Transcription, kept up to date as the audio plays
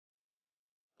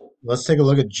Let's take a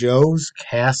look at Joe's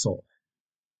castle.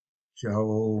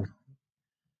 Joe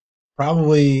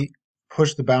probably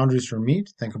pushed the boundaries for me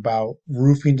to think about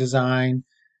roofing design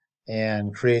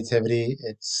and creativity.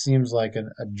 It seems like a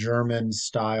German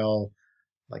style,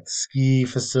 like ski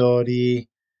facility.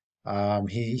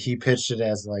 He pitched it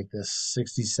as like this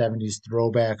 60s, 70s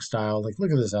throwback style. Like,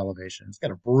 look at this elevation. It's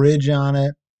got a bridge on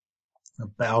it, a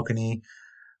balcony,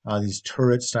 these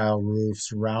turret style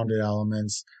roofs, rounded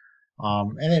elements.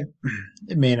 And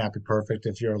it may not be perfect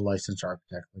if you're a licensed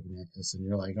architect looking at this and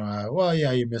you're like, well,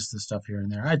 yeah, you missed this stuff here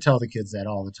and there. I tell the kids that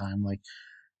all the time. Like,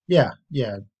 yeah,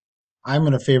 I'm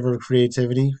in a favor of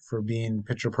creativity for being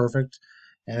picture perfect.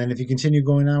 And then if you continue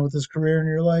going on with this career in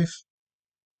your life,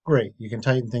 great, you can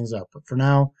tighten things up. But for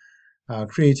now,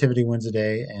 creativity wins the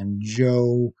day, and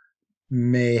Joe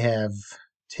may have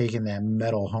taken that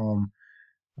medal home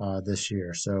this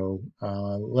year. So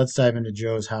let's dive into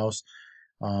Joe's house.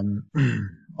 Um,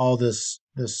 all this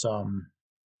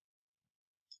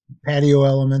patio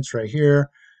elements right here.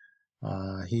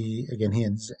 He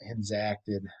and Zach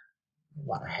did a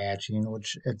lot of hatching,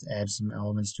 which it adds some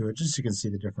elements to it, just so you can see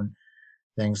the different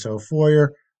things. So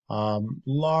foyer,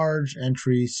 large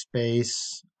entry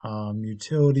space,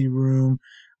 utility room.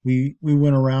 We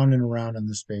went around and around in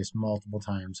this space multiple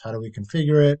times. How do we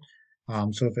configure it?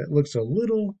 So if it looks a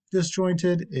little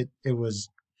disjointed, it was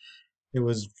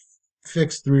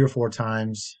fixed 3 or 4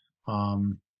 times.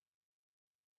 Um,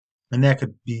 and that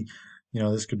could be,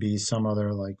 this could be some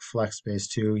other like flex space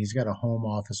too. He's got a home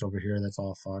office over here that's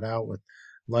all thought out with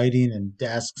lighting and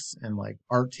desks and like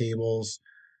art tables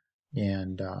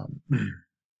and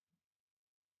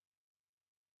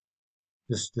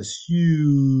this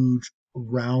huge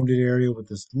rounded area with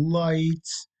this light,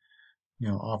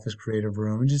 office creative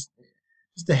room, and just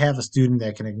to have a student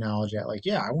that can acknowledge that, like,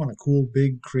 yeah, I want a cool,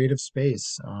 big, creative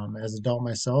space. As an adult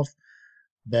myself,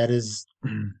 that is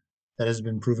that has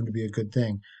been proven to be a good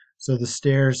thing. So the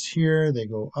stairs here, they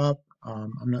go up.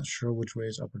 I'm not sure which way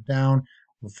is up or down.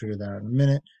 We'll figure that out in a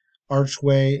minute.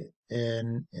 Archway,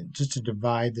 and just to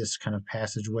divide this kind of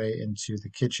passageway into the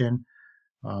kitchen.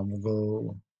 We'll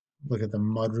go look at the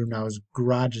mudroom. Now his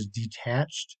garage is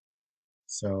detached,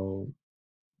 so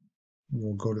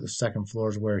we'll go to the second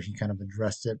floors where he kind of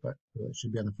addressed it, but it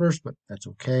should be on the first, but that's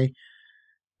okay.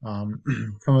 Come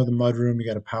to the mudroom. You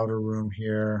got a powder room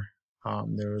here.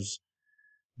 There's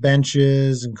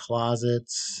benches and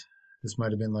closets. This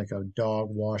might have been like a dog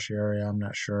wash area. I'm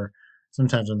not sure.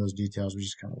 Sometimes on those details, we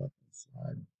just kind of let them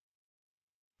slide.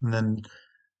 And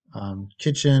then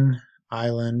kitchen,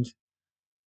 island,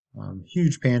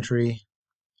 huge pantry,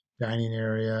 dining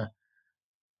area,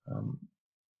 um,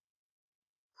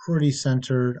 pretty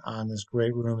centered on this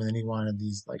great room. And then he wanted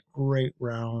these like great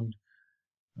round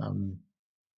um,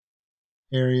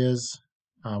 areas,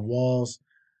 walls.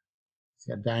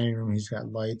 He's got dining room. He's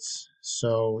got lights.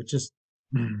 So it just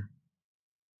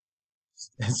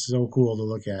it's so cool to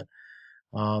look at.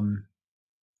 Um,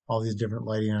 all these different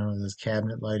lighting. I don't know, there's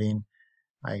cabinet lighting.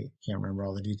 I can't remember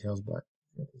all the details, but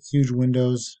it's huge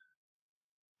windows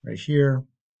right here.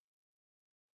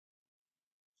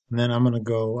 And then I'm gonna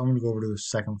go over to the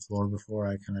second floor before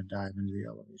I kind of dive into the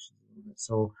elevations a little bit.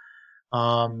 So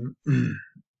um,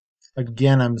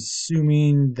 again, I'm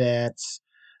assuming that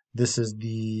this is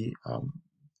the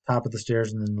top of the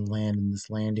stairs and then the land in this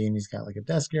landing. He's got like a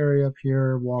desk area up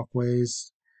here,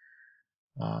 walkways,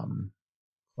 um,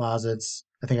 closets.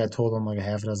 I think I told him like a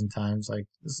half a dozen times, like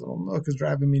this little nook is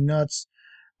driving me nuts,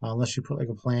 unless you put like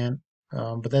a plant.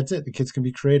 But that's it. The kids can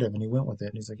be creative, and he went with it.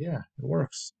 And he's like, yeah, it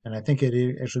works. And I think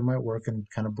it actually might work and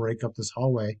kind of break up this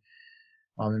hallway,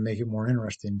 and make it more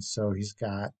interesting. So he's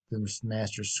got this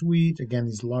master suite. Again,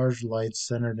 these large lights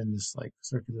centered in this like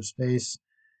circular space.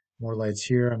 More lights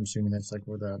here. I'm assuming that's like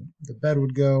where the bed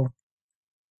would go.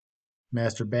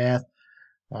 Master bath.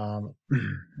 I'm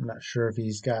not sure if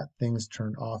he's got things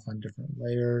turned off on different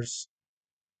layers.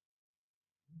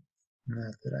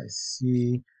 Not that I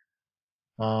see.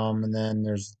 And then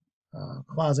there's a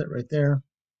closet right there.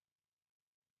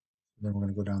 Then we're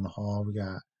going to go down the hall. We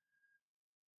got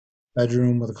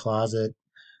bedroom with a closet.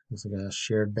 Looks like a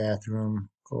shared bathroom.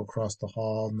 Go across the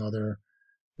hall. Another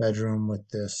bedroom with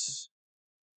this,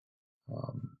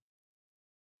 um,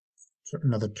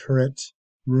 another turret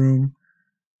room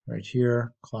right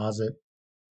here. Closet.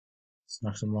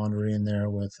 Snuck some laundry in there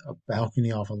with a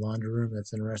balcony off a laundry room.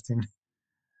 That's interesting.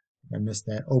 I missed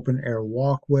that. Open air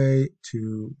walkway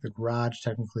to the garage.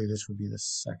 Technically, this would be the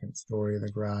second story of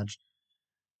the garage.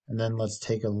 And then let's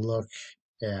take a look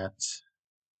at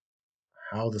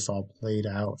how this all played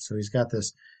out. So he's got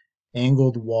this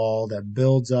angled wall that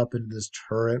builds up into this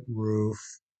turret roof.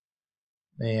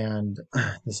 and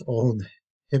this old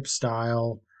hip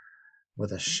style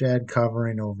with a shed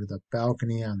covering over the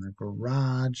balcony on the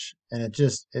garage. And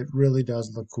it really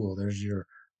does look cool. There's your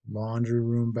laundry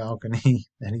room balcony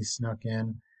that he snuck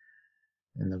in,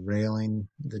 and the railing,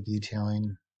 the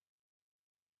detailing.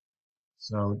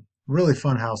 So really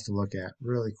fun house to look at,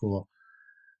 really cool.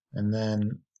 And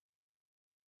then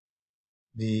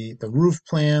the roof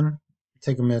plan,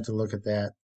 take a minute to look at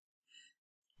that.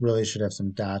 Really should have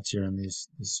some dots here in these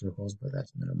circles, but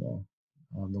that's minimal.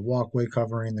 The walkway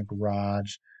covering the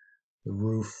garage, the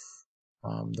roof,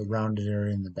 the rounded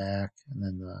area in the back, and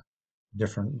then the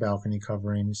different balcony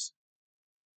coverings.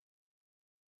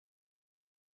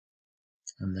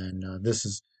 And then this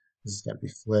has got to be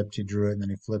flipped. He drew it and then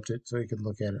he flipped it so he could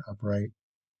look at it upright.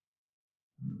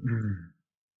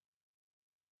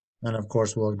 And of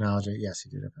course, we'll acknowledge it. Yes, he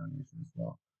did a foundation as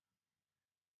well.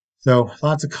 So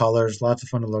lots of colors, lots of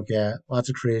fun to look at, lots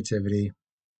of creativity.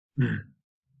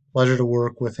 Pleasure to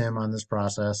work with him on this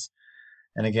process.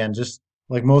 And again, just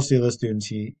like most of the other students,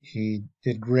 he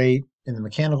did great in the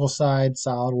mechanical side,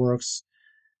 SolidWorks.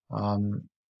 Um,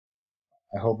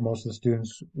 I hope most of the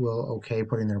students will okay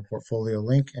putting their portfolio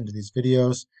link into these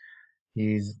videos.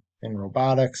 He's in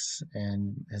robotics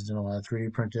and has done a lot of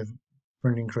 3D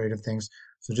printing creative things.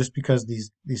 So just because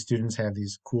these students have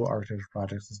these cool architecture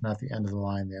projects, it's not the end of the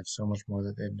line. They have so much more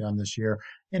that they've done this year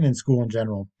and in school in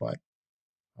general. But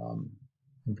um,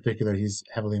 in particular, he's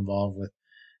heavily involved with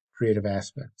creative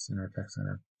aspects in our tech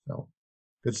center. So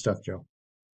good stuff, Joe.